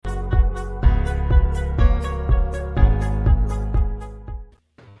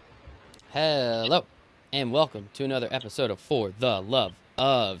Hello, and welcome to another episode of For the Love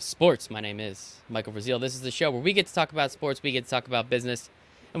of Sports. My name is Michael Brazil. This is the show where we get to talk about sports, we get to talk about business,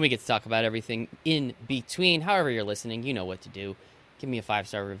 and we get to talk about everything in between. However you're listening, you know what to do. Give me a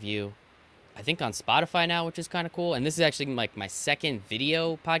 5-star review. I think on Spotify now, which is kind of cool. And this is actually like my second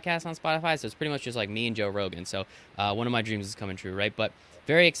video podcast on Spotify, so it's pretty much just like me and Joe Rogan. So one of my dreams is coming true, right? But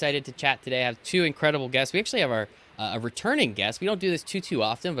very excited to chat today. I have two incredible guests. We actually have our a returning guest. We don't do this too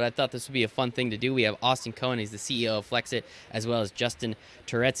often, but I thought this would be a fun thing to do. We have Austin Cohen. He's the CEO of FlexIt, as well as Justin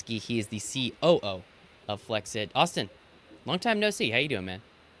Turetsky. He is the COO of FlexIt. Austin, long time no see. How you doing, man?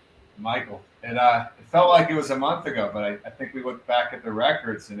 Michael. It felt like it was a month ago, but I think we looked back at the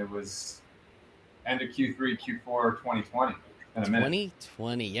records and it was end of Q3, Q4 2020 in a minute.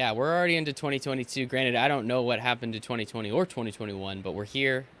 2020. Yeah, we're already into 2022. Granted, I don't know what happened to 2020 or 2021, but we're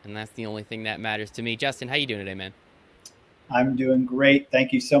here, and that's the only thing that matters to me. Justin, how you doing today, man? I'm doing great.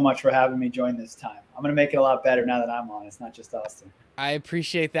 Thank you so much for having me join this time. I'm going to make it a lot better now that I'm on. It's not just Austin. I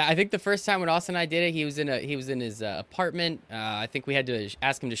appreciate that. I think the first time when Austin and I did it, he was in his apartment. I think we had to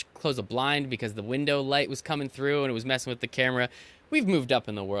ask him to close a blind because the window light was coming through and it was messing with the camera. We've moved up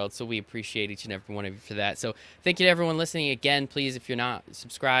in the world, so we appreciate each and every one of you for that. So thank you to everyone listening again. Please, if you're not,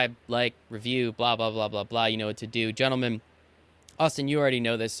 subscribe, like, review, blah, blah, blah, blah, blah. You know what to do. Gentlemen, Austin, you already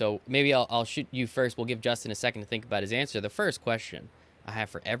know this, so maybe I'll shoot you first. We'll give Justin a second to think about his answer. The first question I have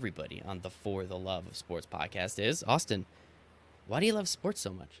for everybody on the For the Love of Sports podcast is, Austin, why do you love sports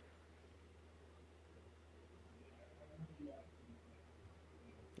so much?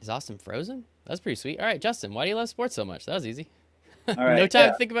 Is Austin frozen? That's pretty sweet. All right, Justin, why do you love sports so much? That was easy. All right, No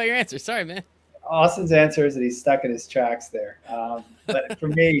time to think about your answer. Sorry, man. Austin's answer is that he's stuck in his tracks there. But for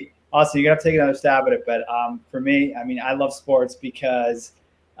me, Austin, you're going to have to take another stab at it. But for me, I mean, I love sports because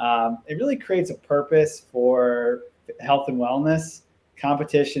it really creates a purpose for health and wellness.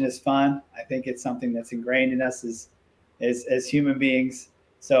 Competition is fun. I think it's something that's ingrained in us as human beings.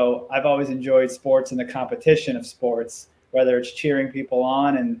 So I've always enjoyed sports and the competition of sports, whether it's cheering people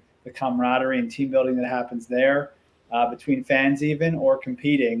on and the camaraderie and team building that happens there between fans even, or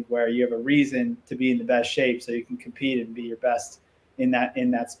competing where you have a reason to be in the best shape so you can compete and be your best in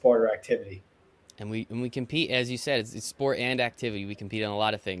that sport or activity. And we compete, as you said, it's sport and activity. We compete on a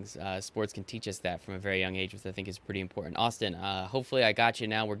lot of things. Sports can teach us that from a very young age, which I think is pretty important. Austin, hopefully I got you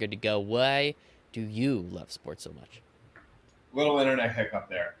now. We're good to go. Why do you love sports so much? Little internet hiccup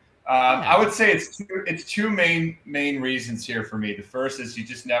there. I would say it's two main reasons here for me. The first is you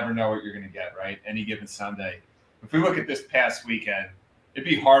just never know what you're going to get, right? Any given Sunday. If we look at this past weekend, we'd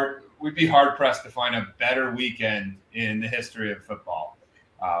be hard pressed to find a better weekend in the history of football.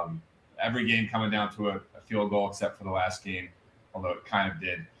 Every game coming down to a field goal except for the last game, although it kind of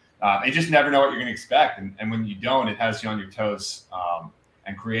did. You just never know what you're going to expect. And when you don't, it has you on your toes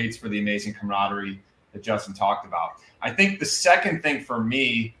and creates for the amazing camaraderie that Justin talked about. I think the second thing for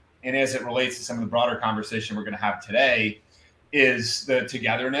me, and as it relates to some of the broader conversation we're going to have today, is the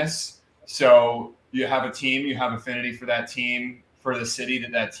togetherness. So you have a team, you have affinity for that team, for the city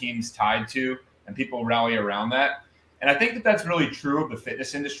that team's tied to, and people rally around that. And I think that that's really true of the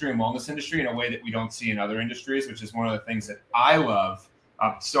fitness industry and wellness industry in a way that we don't see in other industries, which is one of the things that I love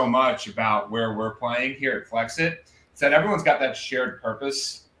so much about where we're playing here at FlexIt. It's that everyone's got that shared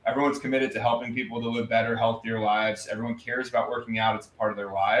purpose. Everyone's committed to helping people to live better, healthier lives. Everyone cares about working out. It's a part of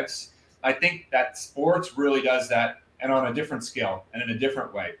their lives. I think that sports really does that, and on a different scale and in a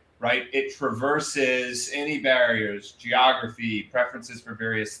different way, right? It traverses any barriers, geography, preferences for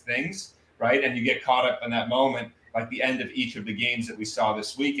various things, right? And you get caught up in that moment, like the end of each of the games that we saw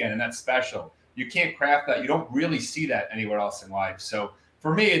this weekend, and that's special. You can't craft that. You don't really see that anywhere else in life. So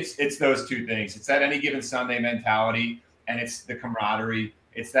for me, it's those two things. It's that any given Sunday mentality, and it's the camaraderie.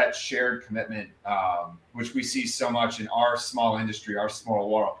 It's that shared commitment, which we see so much in our small industry, our small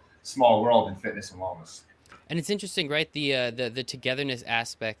world in fitness and wellness. And it's interesting, right? The togetherness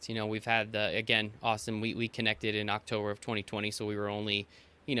aspect. You know, we've had again, Austin. We connected in October of 2020, so we were only,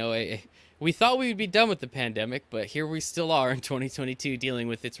 we thought we would be done with the pandemic, but here we still are in 2022, dealing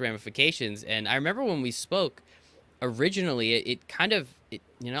with its ramifications. And I remember when we spoke originally, it kind of,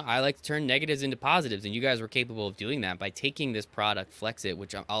 I like to turn negatives into positives, and you guys were capable of doing that by taking this product, FlexIt,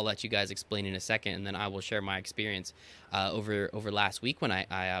 which I'll let you guys explain in a second, and then I will share my experience over last week when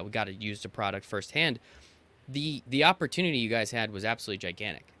I got to use the product firsthand. The opportunity you guys had was absolutely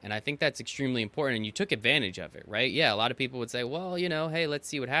gigantic, and I think that's extremely important, and you took advantage of it, right? Yeah, a lot of people would say, well, hey, let's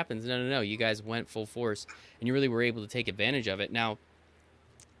see what happens. No, you guys went full force, and you really were able to take advantage of it. Now,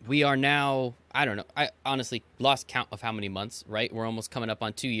 we are now, I don't know, I honestly lost count of how many months, right? We're almost coming up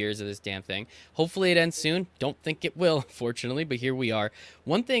on 2 years of this damn thing. Hopefully it ends soon. Don't think it will, fortunately, but here we are.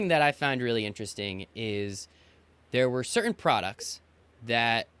 One thing that I found really interesting is there were certain products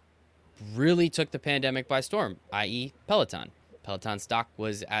that really took the pandemic by storm, i.e. Peloton. Peloton stock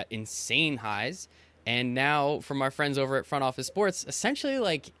was at insane highs. And now from our friends over at Front Office Sports, essentially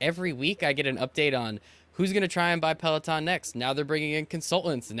like every week I get an update on who's going to try and buy Peloton next. Now they're bringing in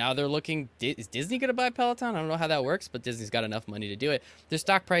consultants. Now they're looking, is Disney going to buy Peloton? I don't know how that works, but Disney's got enough money to do it. Their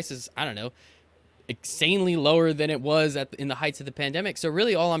stock price is, I don't know, insanely lower than it was in the heights of the pandemic. So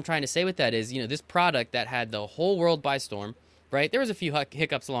really all I'm trying to say with that is, this product that had the whole world by storm, right? There was a few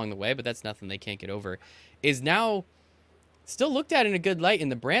hiccups along the way, but that's nothing they can't get over, is now still looked at in a good light in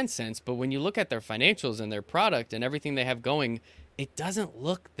the brand sense. But when you look at their financials and their product and everything they have going, it doesn't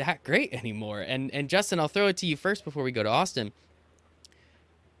look that great anymore. And Justin, I'll throw it to you first before we go to Austin.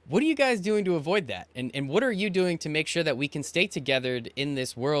 What are you guys doing to avoid that? And what are you doing to make sure that we can stay together in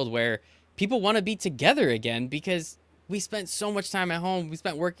this world where people want to be together again? Because we spent so much time at home. We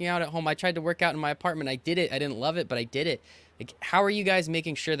spent working out at home. I tried to work out in my apartment. I did it. I didn't love it, but I did it. Like, how are you guys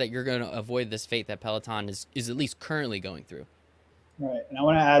making sure that you're going to avoid this fate that Peloton is at least currently going through? Right. And I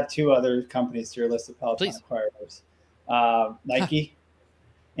want to add two other companies to your list of Peloton acquirers, Nike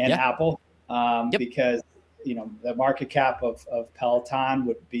and Apple, because, the market cap of Peloton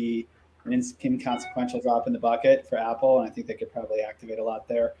would be an inconsequential drop in the bucket for Apple. And I think they could probably activate a lot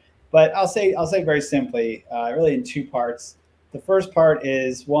there. But I'll say very simply, really in two parts. The first part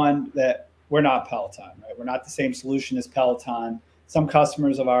is one that we're not Peloton, right? We're not the same solution as Peloton. Some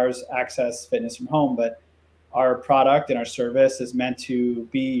customers of ours access fitness from home, but our product and our service is meant to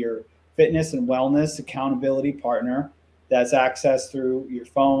be your fitness and wellness accountability partner that's accessed through your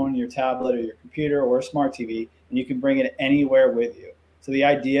phone, your tablet, or your computer, or a smart TV, and you can bring it anywhere with you. So the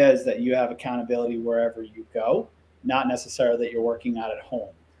idea is that you have accountability wherever you go, not necessarily that you're working out at home.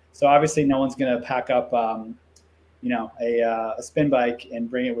 So obviously no one's going to pack up a spin bike and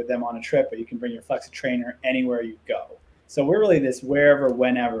bring it with them on a trip, but you can bring your FlexIt trainer anywhere you go. So we're really this wherever,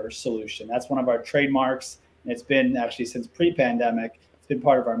 whenever solution. That's one of our trademarks. And it's been actually since pre-pandemic, it's been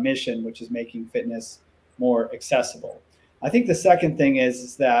part of our mission, which is making fitness more accessible. I think the second thing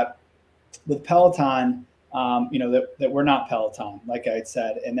is that with Peloton, that we're not Peloton, like I had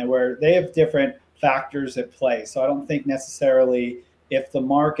said, and that they have different factors at play. So I don't think necessarily if the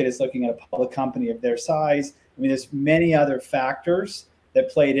market is looking at a public company of their size, there's many other factors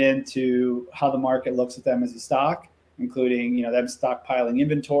that played into how the market looks at them as a stock, including, them stockpiling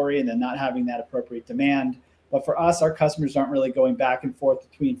inventory and then not having that appropriate demand. But for us, our customers aren't really going back and forth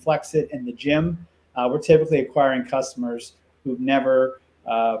between FlexIt and the gym. We're typically acquiring customers who've never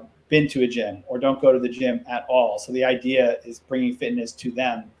been to a gym or don't go to the gym at all. So the idea is bringing fitness to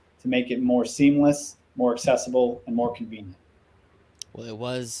them to make it more seamless, more accessible, and more convenient. Well, it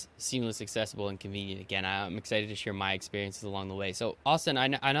was seamless, accessible, and convenient. Again, I'm excited to share my experiences along the way. So, Austin, I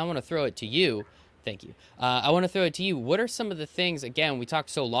want to throw it to you. Thank you. I want to throw it to you. What are some of the things, again, we talked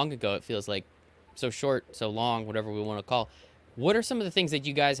so long ago, it feels like so short, so long, whatever we want to call. What are some of the things that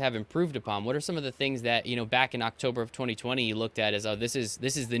you guys have improved upon? What are some of the things that, back in October of 2020, you looked at as, oh, this is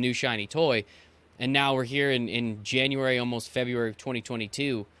the new shiny toy. And now we're here in January, almost February of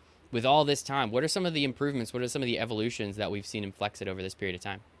 2022. With all this time, what are some of the improvements? What are some of the evolutions that we've seen in FlexIt over this period of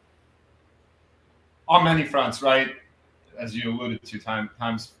time? On many fronts, right? As you alluded to,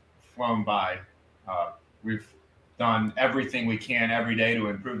 time's flown by. We've done everything we can every day to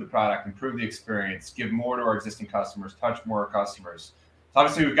improve the product, improve the experience, give more to our existing customers, touch more customers. So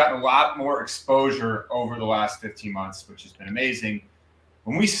obviously, we've gotten a lot more exposure over the last 15 months, which has been amazing.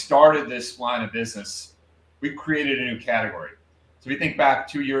 When we started this line of business, we created a new category. So if you think back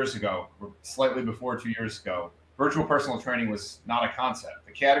 2 years ago, or slightly before 2 years ago, virtual personal training was not a concept.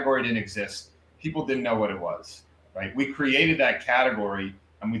 The category didn't exist. People didn't know what it was, right? We created that category,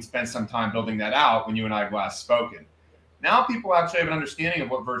 and we'd spent some time building that out when you and I have last spoken. Now people actually have an understanding of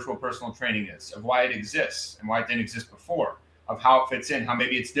what virtual personal training is, of why it exists and why it didn't exist before, of how it fits in, how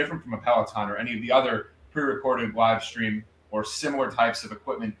maybe it's different from a Peloton or any of the other pre-recorded live stream or similar types of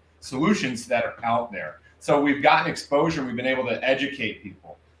equipment solutions that are out there. So we've gotten exposure. We've been able to educate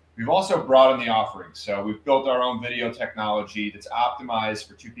people. We've also broadened the offerings. So we've built our own video technology that's optimized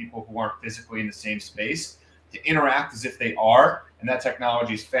for two people who aren't physically in the same space to interact as if they are. And that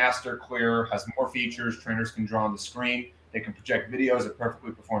technology is faster, clearer, has more features. Trainers can draw on the screen. They can project videos of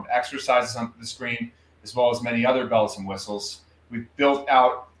perfectly performed exercises onto the screen, as well as many other bells and whistles. We've built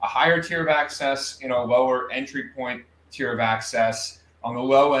out a higher tier of access, a lower entry point tier of access. On the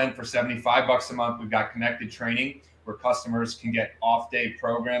low end, for $75 a month, we've got connected training, where customers can get off-day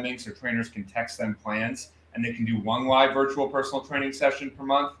programming, so trainers can text them plans, and they can do one live virtual personal training session per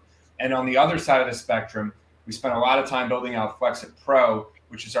month. And on the other side of the spectrum, we spent a lot of time building out FlexIt Pro,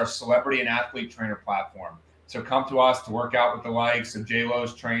 which is our celebrity and athlete trainer platform. So come to us to work out with the likes of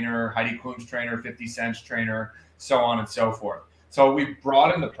J-Lo's trainer, Heidi Klum's trainer, 50 Cent's trainer, so on and so forth. So we've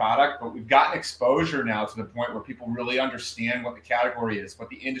broadened the product, but we've gotten exposure now to the point where people really understand what the category is, what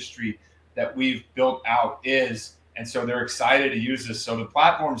the industry that we've built out is. And so they're excited to use this. So the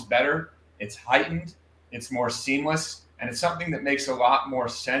platform's better, it's heightened, it's more seamless, and it's something that makes a lot more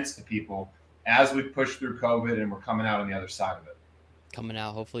sense to people as we push through COVID and we're coming out on the other side of it. Coming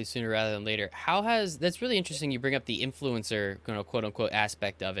out hopefully sooner rather than later. That's really interesting. You bring up the influencer, quote unquote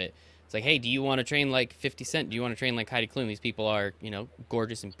aspect of it. It's like, hey, do you want to train like 50 Cent? Do you want to train like Heidi Klum? These people are,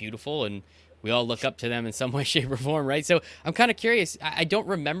 gorgeous and beautiful, and we all look up to them in some way, shape, or form, right? So I'm kind of curious. I don't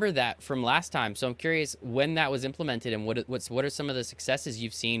remember that from last time, so I'm curious when that was implemented and what are some of the successes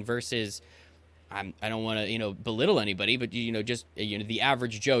you've seen versus. I don't want to belittle anybody, but just the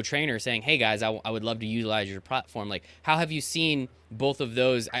average Joe trainer saying, hey guys, I would love to utilize your platform. Like, how have you seen both of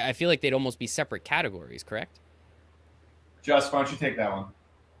those? I feel like they'd almost be separate categories, correct? Just, why don't you take that one?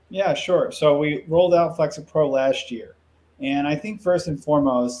 Yeah, sure. So we rolled out FlexIt Pro last year. And I think first and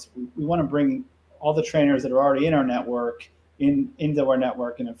foremost, we want to bring all the trainers that are already in our network into our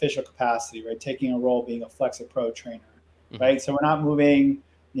network in official capacity, right? Taking a role being a FlexIt Pro trainer, right? Mm-hmm. So we're not moving,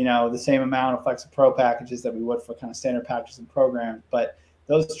 the same amount of FlexIt Pro packages that we would for kind of standard packages and programs. But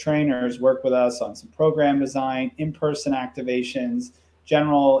those trainers work with us on some program design, in-person activations,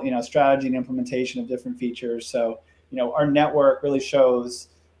 general, strategy and implementation of different features. So, our network really shows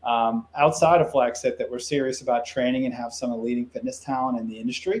outside of FlexIt that we're serious about training and have some of the leading fitness talent in the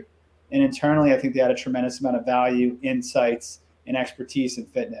industry. And internally, I think they add a tremendous amount of value, insights, and expertise in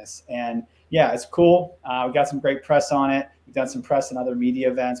fitness. And yeah, it's cool. We got some great press on it. We've done some press and other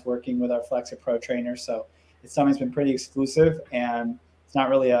media events working with our FlexIt Pro trainers. So it's something that's been pretty exclusive, and it's not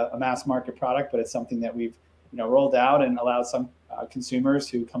really a mass market product, but it's something that we've rolled out and allowed some consumers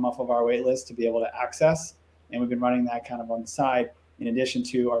who come off of our wait list to be able to access. And we've been running that kind of on the side, in addition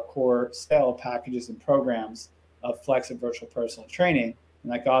to our core sale packages and programs of FlexIt virtual personal training.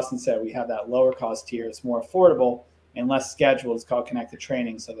 And like Austin said, we have that lower cost tier. It's more affordable and less scheduled. It's called connected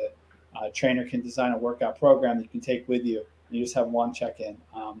training, so that a trainer can design a workout program that you can take with you. You just have one check-in,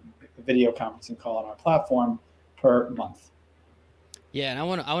 video conferencing call on our platform per month. Yeah, and I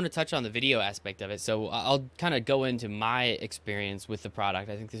want to touch on the video aspect of it. So I'll kind of go into my experience with the product.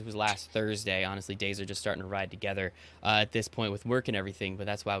 I think this was last Thursday. Honestly, days are just starting to ride together at this point with work and everything, but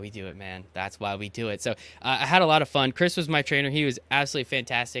that's why we do it, man. That's why we do it. So I had a lot of fun. Chris was my trainer. He was absolutely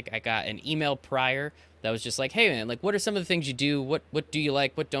fantastic. I got an email prior that was just like, hey, man, like, what are some of the things you do? What do you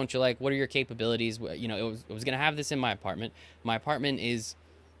like? What don't you like? What are your capabilities? It was going to have this in my apartment. My apartment is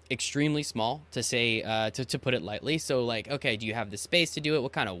extremely small, to say to put it lightly. So like, okay, do you have the space to do it?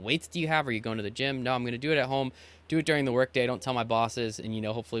 What kind of weights do you have? Are you going to the gym? No, I'm going to do it at home, do it during the workday. Don't tell my bosses, and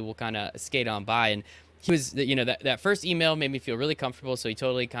hopefully we'll kind of skate on by. And he was, that first email made me feel really comfortable. So he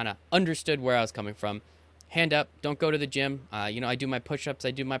totally kind of understood where I was coming from. Hand up, don't go to the gym. I do my push-ups,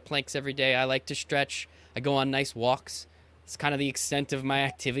 I do my planks every day. I like to stretch. I go on nice walks. It's kind of the extent of my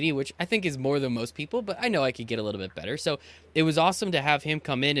activity, which I think is more than most people, but I know I could get a little bit better. So it was awesome to have him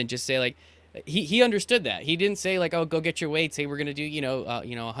come in and just say, like, he understood that. He didn't say like, oh, go get your weights. Hey, we're going to do,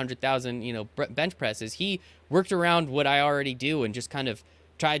 100,000, bench presses. He worked around what I already do and just kind of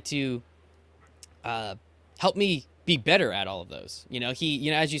tried to help me be better at all of those.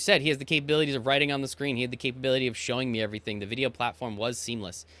 He, as you said, he has the capabilities of writing on the screen. He had the capability of showing me everything. The video platform was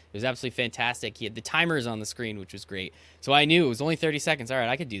seamless. It was absolutely fantastic. He had the timers on the screen, which was great. So I knew it was only 30 seconds. All right,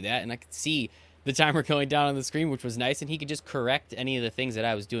 I could do that. And I could see the timer going down on the screen, which was nice. And he could just correct any of the things that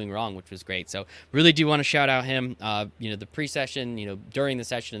I was doing wrong, which was great. So really do want to shout out him, the pre-session, during the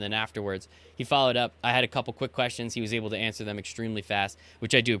session, and then afterwards. He followed up. I had a couple quick questions. He was able to answer them extremely fast,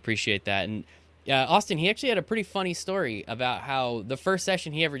 which I do appreciate that. And Austin, he actually had a pretty funny story about how the first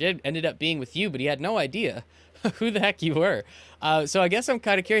session he ever did ended up being with you, but he had no idea who the heck you were. So I guess I'm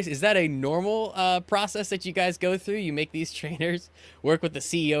kind of curious, is that a normal process that you guys go through? You make these trainers work with the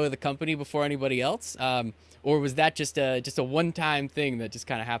CEO of the company before anybody else? Or was that just a one-time thing that just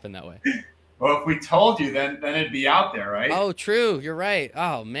kind of happened that way? Well, if we told you, then it'd be out there, right? Oh, true. You're right.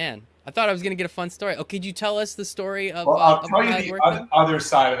 Oh, man. I thought I was going to get a fun story. Oh, could you tell us the story of? Well, I'll tell you the other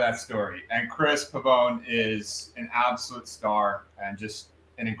side of that story. And Chris Pavone is an absolute star and just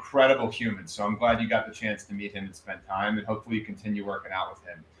an incredible human. So I'm glad you got the chance to meet him and spend time, and hopefully you continue working out with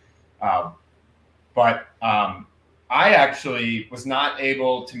him. But I actually was not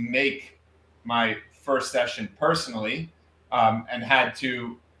able to make my first session personally and had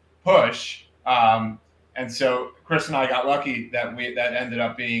to push. And so Chris and I got lucky that that ended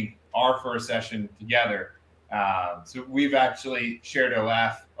up being our first session together. So we've actually shared a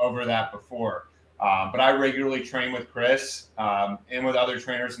laugh over that before. But I regularly train with Chris and with other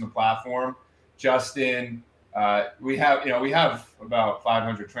trainers in the platform. Justin, we have about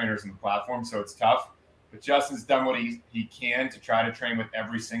 500 trainers in the platform, so it's tough. But Justin's done what he can to try to train with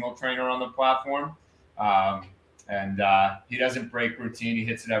every single trainer on the platform. And he doesn't break routine. He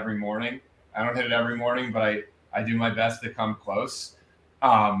hits it every morning. I don't hit it every morning, but I do my best to come close.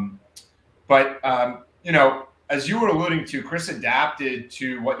 As you were alluding to, Chris adapted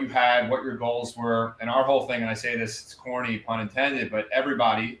to what you had, what your goals were. And our whole thing, and I say this, it's corny, pun intended, but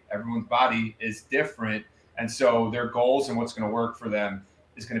everyone's body is different. And so their goals and what's going to work for them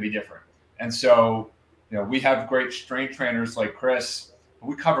is going to be different. And so, we have great strength trainers like Chris.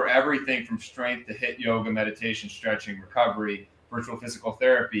 We cover everything from strength to HIIT yoga, meditation, stretching, recovery, virtual physical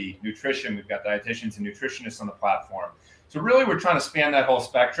therapy, nutrition. We've got dietitians and nutritionists on the platform. So really, we're trying to span that whole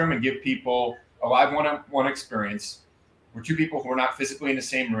spectrum and give people a live one-on-one experience where two people who are not physically in the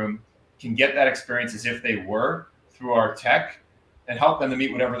same room can get that experience as if they were through our tech and help them to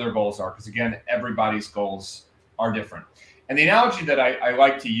meet whatever their goals are. Because again, everybody's goals are different. And the analogy that I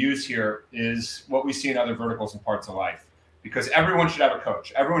like to use here is what we see in other verticals and parts of life, because everyone should have a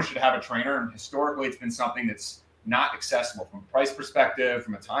coach. Everyone should have a trainer. And historically, it's been something that's not accessible from a price perspective,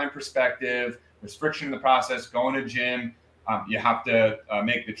 from a time perspective. There's friction in the process, going to gym. You have to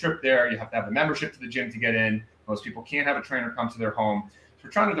make the trip there. You have to have a membership to the gym to get in. Most people can't have a trainer come to their home. So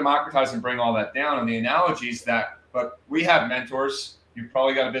we're trying to democratize and bring all that down. And the analogies but we have mentors. You've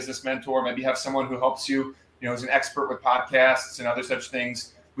probably got a business mentor. Maybe you have someone who helps you, as an expert with podcasts and other such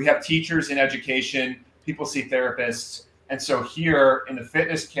things. We have teachers in education. People see therapists. And so here in the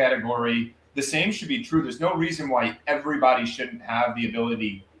fitness category, the same should be true. There's no reason why everybody shouldn't have the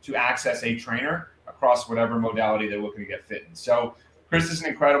ability to access a trainer across whatever modality they're looking to get fit in. So Chris is an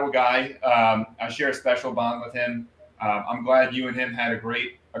incredible guy. I share a special bond with him. I'm glad you and him had a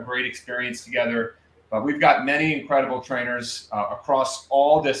great experience together. But we've got many incredible trainers across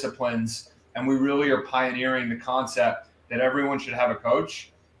all disciplines, and we really are pioneering the concept that everyone should have a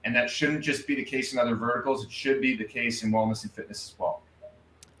coach, and that shouldn't just be the case in other verticals. It should be the case in wellness and fitness as well.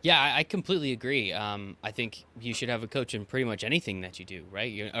 Yeah, I completely agree. I think you should have a coach in pretty much anything that you do,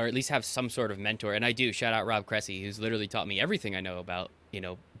 right? Or at least have some sort of mentor. And I do shout out Rob Cressy, who's literally taught me everything I know about,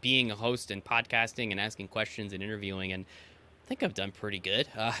 being a host and podcasting and asking questions and interviewing. And I think I've done pretty good.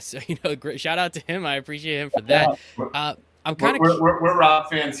 Great shout out to him. I appreciate him for that. I'm kind of we're Rob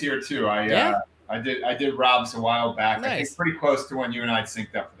fans here too. Yeah. I did Rob's a while back. Nice. I think pretty close to when you and I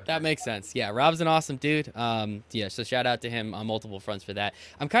synced up. That makes sense. Yeah, Rob's an awesome dude. So shout out to him on multiple fronts for that.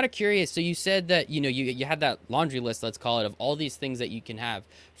 I'm kind of curious. So you said that you had that laundry list, let's call it, of all these things that you can have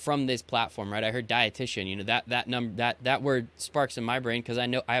from this platform, right? I heard dietitian. That word sparks in my brain because I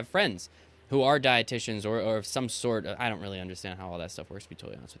know I have friends who are dietitians or of some sort. I don't really understand how all that stuff works, to be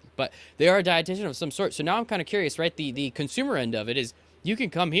totally honest with you, but they are a dietitian of some sort. So now I'm kind of curious, right? The consumer end of it is, you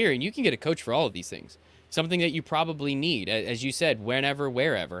can come here and you can get a coach for all of these things. Something that you probably need, as you said, whenever,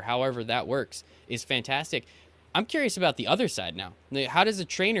 wherever, however that works is fantastic. I'm curious about the other side now. How does a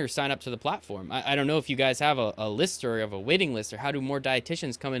trainer sign up to the platform? I don't know if you guys have a list or of a waiting list, or how do more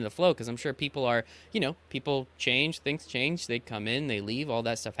dietitians come into the flow? Because I'm sure people are, people change, things change, they come in, they leave, all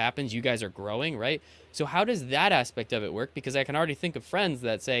that stuff happens. You guys are growing, right? So how does that aspect of it work? Because I can already think of friends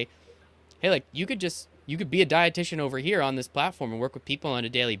that say, hey, you could be a dietitian over here on this platform and work with people on a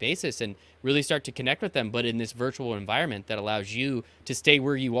daily basis and really start to connect with them, but in this virtual environment that allows you to stay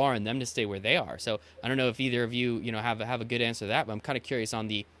where you are and them to stay where they are. So I don't know if either of you, have a good answer to that, but I'm kind of curious on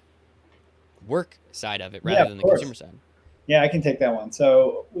the work side of it rather than the consumer side. Yeah, I can take that one.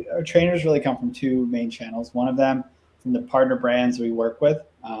 So our trainers really come from two main channels. One of them from the partner brands we work with.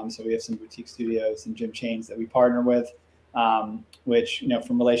 So we have some boutique studios and gym chains that we partner with. Which,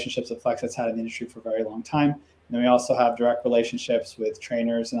 from relationships that FlexIt's had in the industry for a very long time. And then we also have direct relationships with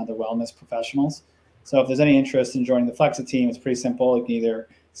trainers and other wellness professionals. So if there's any interest in joining the FlexIt team, it's pretty simple. You can either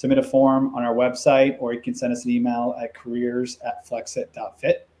submit a form on our website, or you can send us an email at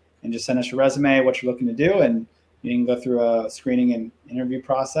careers@flexit.fit and just send us your resume, what you're looking to do. And you can go through a screening and interview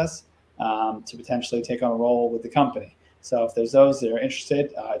process to potentially take on a role with the company. So if there's those that are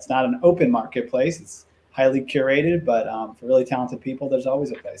interested, it's not an open marketplace. It's highly curated, but for really talented people, there's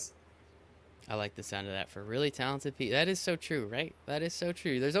always a place. I like the sound of that. For really talented people. That is so true, right? That is so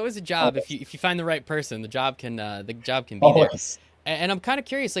true. There's always a job. If you find the right person, the job can be always there. And I'm kind of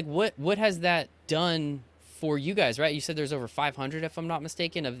curious, like what has that done for you guys, right? You said there's over 500, if I'm not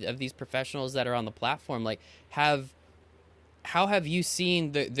mistaken, of these professionals that are on the platform. Like, how have you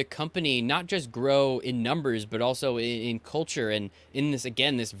seen the company not just grow in numbers, but also in culture and in this,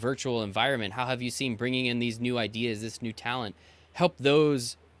 again, this virtual environment? How have you seen bringing in these new ideas, this new talent, help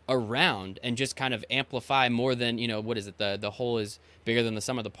those around and just kind of amplify more than, what is it? The whole is bigger than the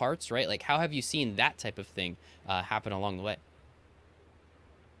sum of the parts, right? Like, how have you seen that type of thing happen along the way?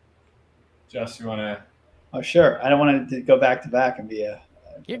 Jess, you want to? Oh, sure. I don't want to go back to back and be a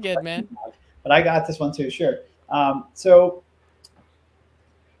You're good, man. but I got this one too. Sure. So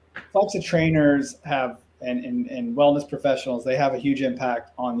FlexIt trainers have and wellness professionals, they have a huge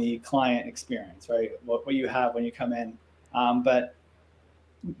impact on the client experience, right? What you have when you come in. But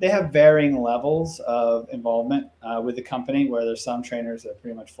they have varying levels of involvement with the company, where there's some trainers that are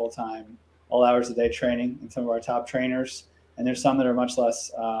pretty much full-time, all hours a day training, and some of our top trainers. And there's some that are much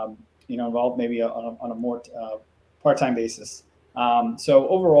less, involved maybe on a more part-time basis. So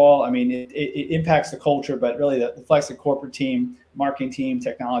overall, I mean, it impacts the culture, but really the FlexIt corporate team, marketing team,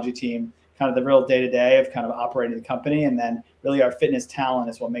 technology team, kind of the real day-to-day of kind of operating the company. And then really our fitness talent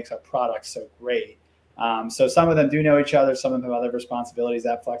is what makes our product so great. So some of them do know each other. Some of them have other responsibilities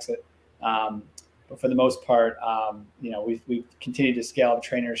at FlexIt. But for the most part, we've continued to scale up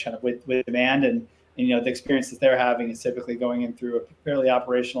trainers kind of with demand, and the experiences they're having is typically going in through a fairly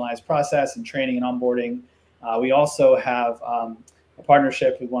operationalized process and training and onboarding. We also have a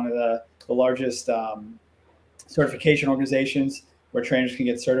partnership with one of the largest certification organizations where trainers can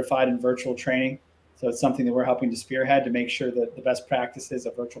get certified in virtual training. So it's something that we're helping to spearhead to make sure that the best practices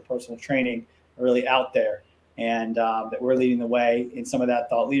of virtual personal training are really out there, and that we're leading the way in some of that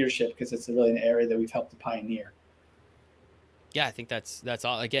thought leadership, because it's really an area that we've helped to pioneer. Yeah, I think that's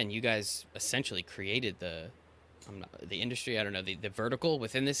all. Again, you guys essentially created the industry. I don't know, the vertical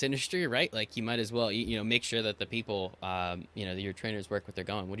within this industry, right? Like, you might as well, make sure that the people, your trainers work what they're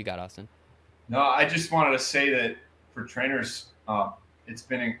going. What do you got, Austin? No, I just wanted to say that for trainers, I just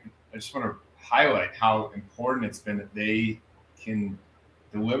want to highlight how important it's been that they can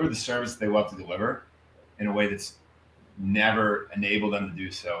deliver the service they love to deliver in a way that's never enabled them to do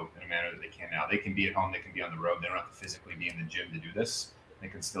so in a manner that they can now. They can be at home, they can be on the road, they don't have to physically be in the gym to do this. They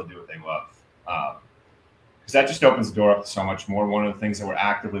can still do what they love. Because that just opens the door up to so much more. One of the things that we're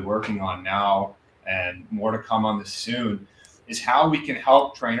actively working on now, and more to come on this soon, is how we can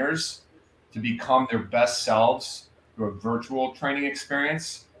help trainers to become their best selves through a virtual training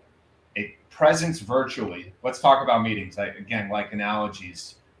experience, a presence virtually. Let's talk about meetings. Like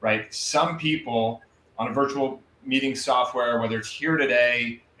analogies, right? Some people on a virtual meeting software, whether it's here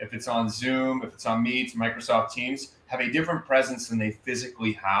today, if it's on Zoom, if it's on Meet, Microsoft Teams, have a different presence than they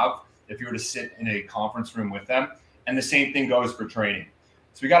physically have if you were to sit in a conference room with them. And the same thing goes for training.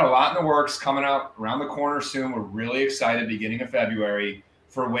 So we got a lot in the works coming up around the corner soon. We're really excited, beginning of February,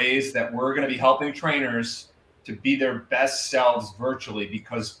 for ways that we're going to be helping trainers to be their best selves virtually,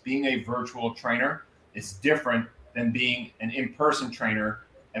 because being a virtual trainer is different than being an in-person trainer,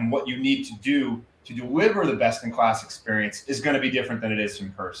 and what you need to do to deliver the best-in-class experience is going to be different than it is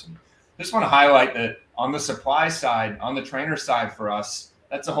in person. Just want to highlight that on the supply side, on the trainer side for us,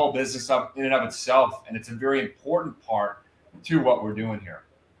 that's a whole business up in and of itself, and it's a very important part to what we're doing here.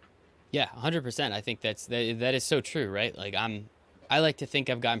 Yeah, 100%. I think that is so true, right? Like, I like to think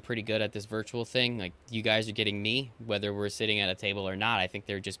I've gotten pretty good at this virtual thing. Like, you guys are getting me, whether we're sitting at a table or not. I think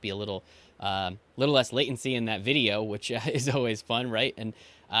there'd just be a little less latency in that video, which is always fun, right? And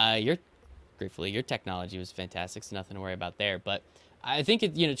gratefully, your technology was fantastic, so nothing to worry about there. But I think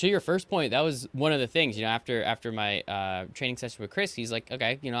to your first point, that was one of the things. After my training session with Chris, he's like,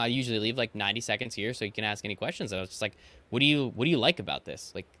 okay, I usually leave like 90 seconds here so you can ask any questions. And I was just like, what do you like about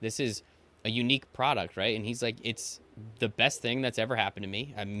this? Like, this is a unique product, right? And he's like, it's the best thing that's ever happened to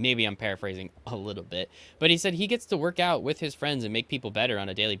me. Maybe I'm paraphrasing a little bit, but he said he gets to work out with his friends and make people better on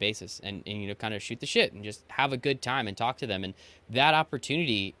a daily basis, and kind of shoot the shit and just have a good time and talk to them. And that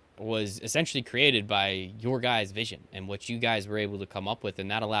opportunity was essentially created by your guys' vision and what you guys were able to come up with, and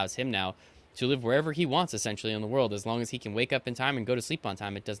that allows him now to live wherever he wants, essentially, in the world. As long as he can wake up in time and go to sleep on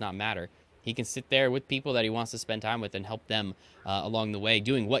time, it does not matter. He can sit there with people that he wants to spend time with and help them along the way,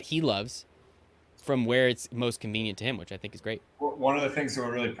 doing what he loves from where it's most convenient to him, which I think is great. One of the things that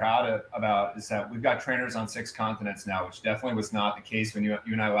we're really proud about is that we've got trainers on 6 continents now, which definitely was not the case when you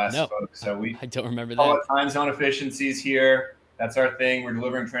and I last spoke. So I don't remember call that. it time zone efficiencies here. That's our thing. We're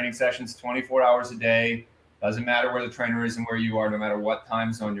delivering training sessions 24 hours a day. Doesn't matter where the trainer is and where you are, no matter what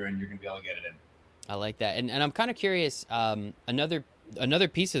time zone you're in, you're going to be able to get it in. I like that. And I'm kind of curious, another another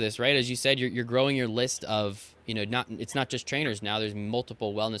piece of this, right? As you said, you're growing your list of, it's not just trainers now. There's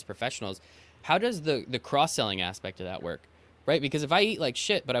multiple wellness professionals. How does the cross selling aspect of that work, right? Because if I eat like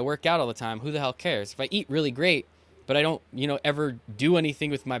shit but I work out all the time, who the hell cares? If I eat really great but I don't, ever do anything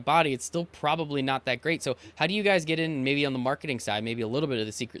with my body, it's still probably not that great. So how do you guys get in, maybe on the marketing side, maybe a little bit of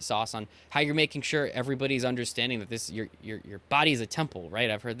the secret sauce on how you're making sure everybody's understanding that this your body is a temple, right?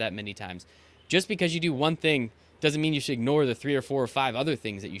 I've heard that many times. Just because you do one thing doesn't mean you should ignore the 3 or 4 or 5 other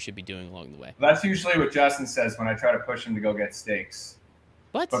things that you should be doing along the way. That's usually what Justin says when I try to push him to go get steaks.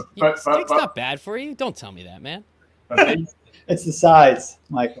 What? Steak's not bad for you? Don't tell me that, man. It's the size,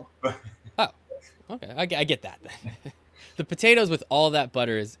 Michael. Oh, okay. I get that. The potatoes with all that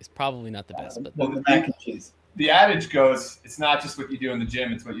butter is probably not the best. But the mac and cheese. The adage goes, it's not just what you do in the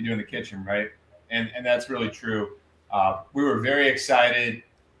gym, it's what you do in the kitchen, right? And that's really true. We were very excited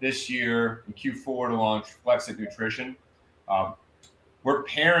this year in Q4 to launch FlexIt Nutrition. We're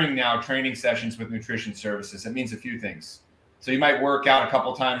pairing now training sessions with nutrition services. That means a few things. So you might work out a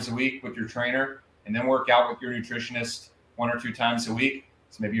couple times a week with your trainer and then work out with your nutritionist 1 or 2 times a week.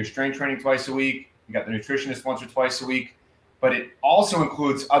 So maybe you're strength training twice a week. You got the nutritionist once or twice a week. But it also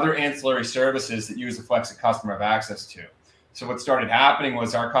includes other ancillary services that you as a FlexIt customer have access to. So what started happening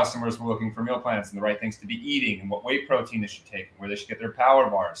was our customers were looking for meal plans and the right things to be eating and what whey protein they should take and where they should get their power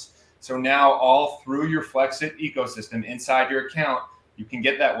bars. So now all through your FlexIt ecosystem inside your account, you can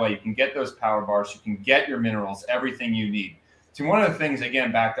get that whey, you can get those power bars, you can get your minerals, everything you need. So one of the things,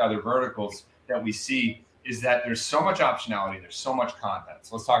 again, back to other verticals that we see is that there's so much optionality, there's so much content.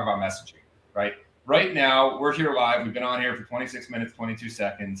 So let's talk about messaging, right? Right now, we're here live. We've been on here for 26 minutes, 22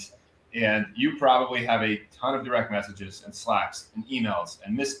 seconds. And you probably have a ton of direct messages and Slacks and emails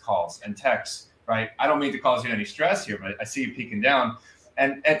and missed calls and texts, right? I don't mean to cause you any stress here, but I see you peeking down.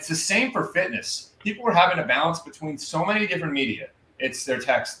 And it's the same for fitness. People are having to balance between so many different media. It's their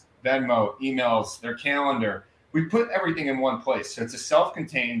text, Venmo, emails, their calendar. We put everything in one place. So it's a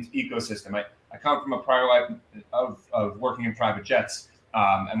self-contained ecosystem. I come from a prior life of working in private jets.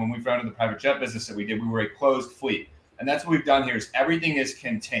 And when we founded the private jet business that we did, we were a closed fleet. And that's what we've done here is everything is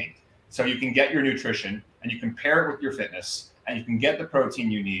contained. So you can get your nutrition and you can pair it with your fitness and you can get the protein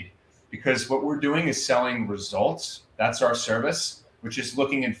you need, because what we're doing is selling results. That's our service, which is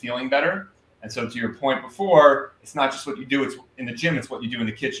looking and feeling better. And so to your point before, it's not just what you do, it's in the gym, it's what you do in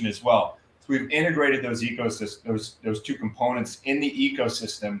the kitchen as well. So we've integrated those ecosystems, those 2 components in the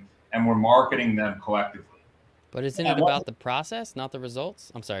ecosystem, and we're marketing them collectively. But isn't it about the process, not the results?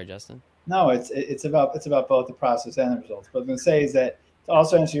 I'm sorry, Justin. No, it's about both the process and the results. But what I'm going to say is that to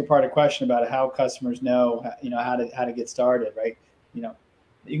also answer your part of the question about how customers know, how to get started, right?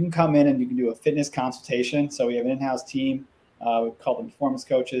 You can come in and you can do a fitness consultation. So we have an in-house team, we call them performance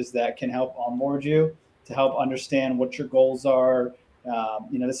coaches, that can help onboard you to help understand what your goals are.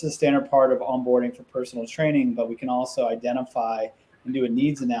 This is a standard part of onboarding for personal training, but we can also identify and do a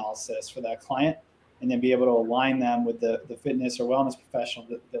needs analysis for that client, and then be able to align them with the fitness or wellness professional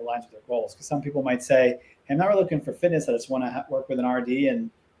that aligns with their goals. Because some people might say, hey, I'm not really looking for fitness. I just want to work with an RD and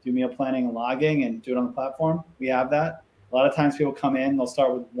do meal planning and logging and do it on the platform. We have that. A lot of times people come in, they'll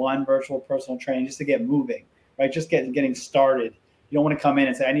start with one virtual personal training just to get moving, right? Just getting started. You don't want to come in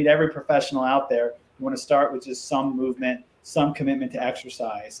and say, I need every professional out there. You want to start with just some movement, some commitment to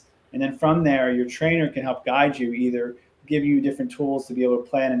exercise. And then from there, your trainer can help guide you, either give you different tools to be able to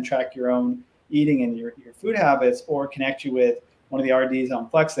plan and track your own eating and your food habits, or connect you with one of the RDs on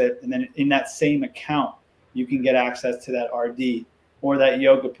FlexIt. And then in that same account, you can get access to that RD or that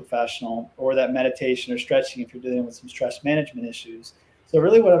yoga professional or that meditation or stretching if you're dealing with some stress management issues. So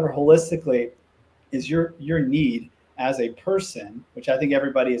really whatever holistically is your need as a person, which I think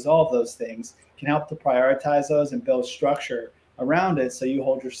everybody is all of those things, can help to prioritize those and build structure around it so you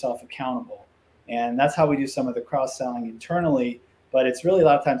hold yourself accountable. And that's how we do some of the cross-selling internally. But it's really a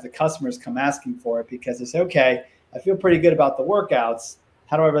lot of times the customers come asking for it because they say, okay, I feel pretty good about the workouts.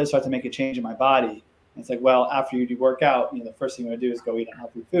 How do I really start to make a change in my body? And it's like, well, after you do work out, the first thing you want to do is go eat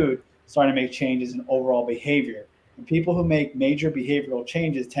unhealthy food, starting to make changes in overall behavior. And people who make major behavioral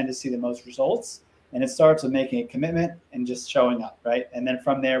changes tend to see the most results. And it starts with making a commitment and just showing up, right? And then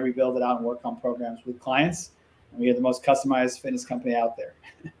from there, we build it out and work on programs with clients. And we are the most customized fitness company out there.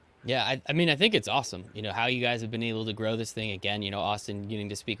 Yeah, I think it's awesome, how you guys have been able to grow this thing again, Austin getting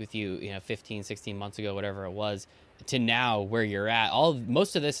to speak with you, 15, 16 months ago, whatever it was, to now where you're at.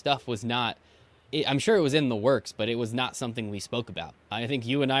 Most of this stuff was not, I'm sure it was in the works, but it was not something we spoke about. I think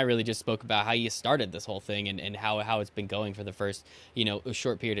you and I really just spoke about how you started this whole thing and how it's been going for the first, a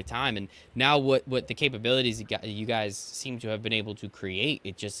short period of time. And now what the capabilities you guys seem to have been able to create,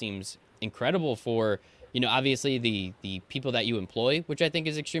 it just seems incredible for obviously the people that you employ, which I think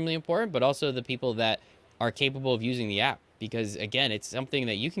is extremely important, but also the people that are capable of using the app. Because again, it's something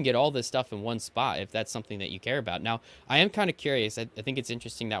that you can get all this stuff in one spot if that's something that you care about. Now, I am kind of curious. I think it's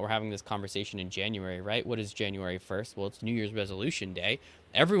interesting that we're having this conversation in January, right? What is January 1st? Well, it's New Year's resolution day.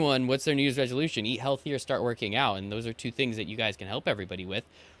 Everyone, what's their New Year's resolution? Eat healthier, start working out. And those are two things that you guys can help everybody with.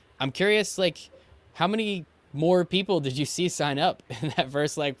 I'm curious, like, how many more people did you see sign up in that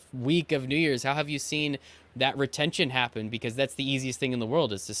first week of New Year's? How have you seen that retention happen? Because that's the easiest thing in the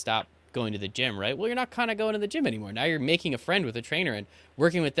world, is to stop going to the gym, right? Well, you're not kind of going to the gym anymore. Now you're making a friend with a trainer and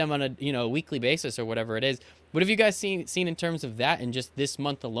working with them on a weekly basis or whatever it is. What have you guys seen in terms of that in just this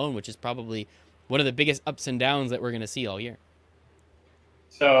month alone, which is probably one of the biggest ups and downs that we're going to see all year?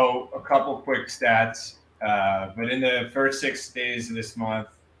 So a couple quick stats, but in the first 6 days of this month,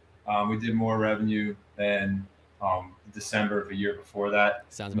 we did more revenue than December of the year before that.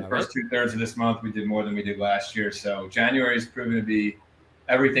 Sounds in about the first right. 2/3 of this month, we did more than we did last year. So January has proven to be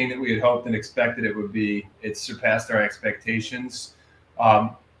everything that we had hoped and expected it would be. It's surpassed our expectations.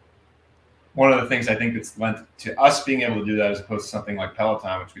 One of the things I think that's lent to us being able to do that, as opposed to something like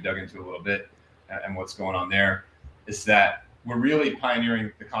Peloton, which we dug into a little bit, and what's going on there, is that we're really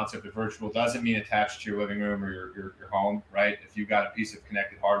pioneering the concept of virtual. Doesn't mean attached to your living room or your home, right? If you've got a piece of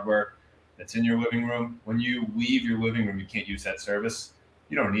connected hardware that's in your living room, when you leave your living room, you can't use that service.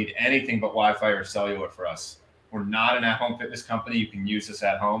 You don't need anything but Wi-Fi or cellular for us. We're not an at-home fitness company. You can use us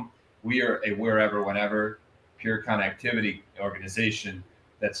at home. We are a wherever, whenever, pure connectivity organization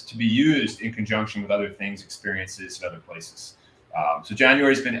that's to be used in conjunction with other things, experiences, and other places. So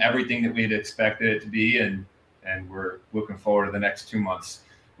January's been everything that we had expected it to be, and we're looking forward to the next 2 months.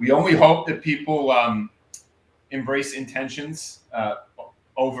 We only hope that people embrace intentions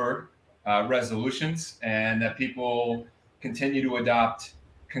over resolutions, and that people continue to adopt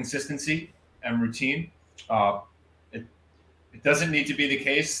consistency and routine. It doesn't need to be the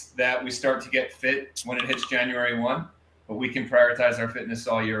case that we start to get fit when it hits January 1, but we can prioritize our fitness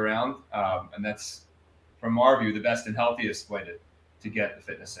all year round. And that's, from our view, the best and healthiest way to get the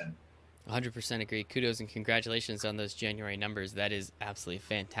fitness in. 100% agree. Kudos and congratulations on those January numbers. That is absolutely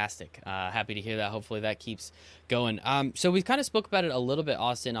fantastic. Happy to hear that. Hopefully that keeps going. So we kind of spoke about it a little bit,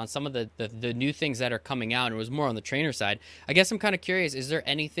 Austin, on some of the new things that are coming out. And it was more on the trainer side. I guess I'm kind of curious, is there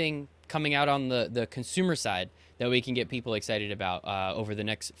anything coming out on the consumer side that we can get people excited about over the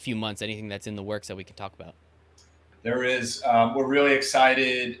next few months? Anything that's in the works that we can talk about? There is. We're really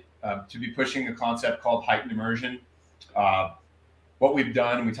excited to be pushing a concept called heightened immersion. What we've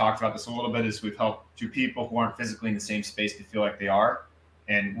done, and we talked about this a little bit, is we've helped two people who aren't physically in the same space to feel like they are.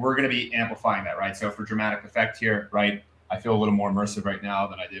 And we're going to be amplifying that, right? So for dramatic effect here, right, I feel a little more immersive right now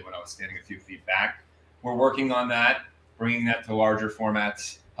than I did when I was standing a few feet back. We're working on that, bringing that to larger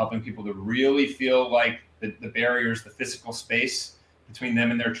formats, helping people to really feel like the barriers, the physical space between them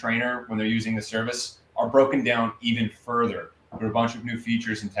and their trainer when they're using the service are broken down even further. There are a bunch of new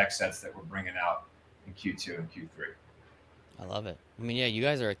features and tech sets that we're bringing out in Q2 and Q3. I love it. I mean, yeah, you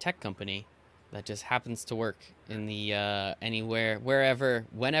guys are a tech company that just happens to work in the anywhere, wherever,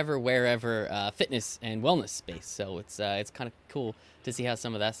 whenever, wherever fitness and wellness space. So it's kind of cool to see how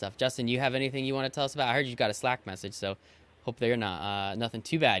some of that stuff. Justin, you have anything you want to tell us about? I heard you got a Slack message, so hope they're not nothing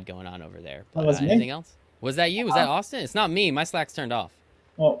too bad going on over there. But That was me. anything else? Was that you? Was that Austin? It's not me. My Slack's turned off.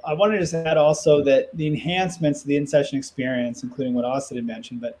 Well, I wanted to just add also that the enhancements to the in-session experience, including what Austin had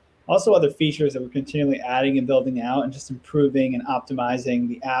mentioned, but also other features that we're continually adding and building out and just improving and optimizing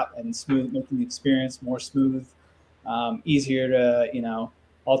the app and making the experience more smooth, easier to,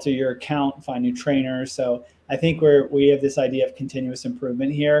 alter your account, find new trainers. So I think we have this idea of continuous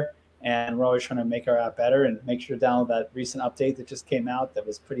improvement here, and we're always trying to make our app better and make sure to download that recent update that just came out that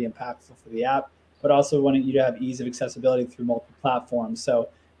was pretty impactful for the app, but also wanting you to have ease of accessibility through multiple platforms. So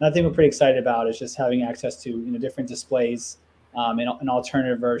another thing we're pretty excited about is just having access to different displays and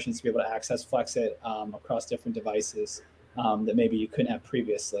alternative versions to be able to access FlexIt across different devices that maybe you couldn't have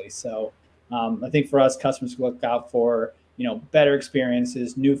previously. So I think for us, customers look out for better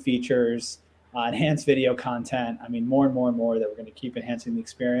experiences, new features, enhanced video content. I mean, more and more and more that we're going to keep enhancing the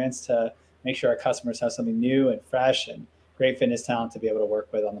experience to make sure our customers have something new and fresh and great fitness talent to be able to work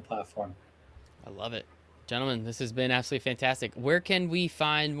with on the platform. I love it. Gentlemen, this has been absolutely fantastic. Where can we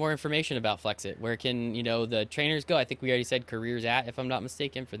find more information about FlexIt? Where can, the trainers go? I think we already said careers at, if I'm not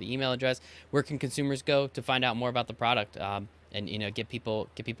mistaken, for the email address. Where can consumers go to find out more about the product and, get people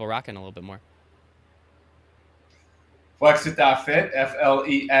rocking a little bit more? FlexIt.fit,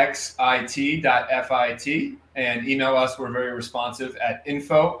 FLEXIT.FIT, and email us. We're very responsive at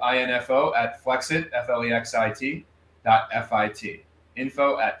info at FlexIt, FLEXIT.FIT,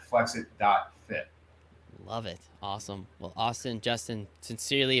 info@flexit.fit. Love it. Awesome. Well, Austin, Justin,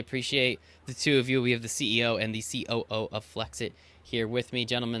 sincerely appreciate the two of you. We have the CEO and the COO of FlexIt here with me.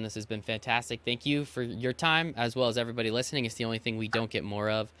 Gentlemen, this has been fantastic. Thank you for your time, as well as everybody listening. It's the only thing we don't get more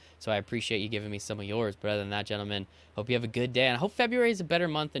of, so I appreciate you giving me some of yours. But other than that, gentlemen, hope you have a good day, and I hope February is a better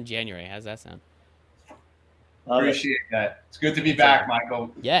month than January. How's that sound? Appreciate that. It's good to be back,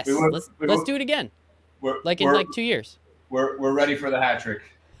 Michael. Yes, let's do it again, in 2 years. We're ready for the hat trick.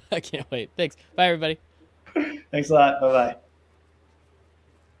 I can't wait. Thanks. Bye, everybody. Thanks a lot. Bye-bye.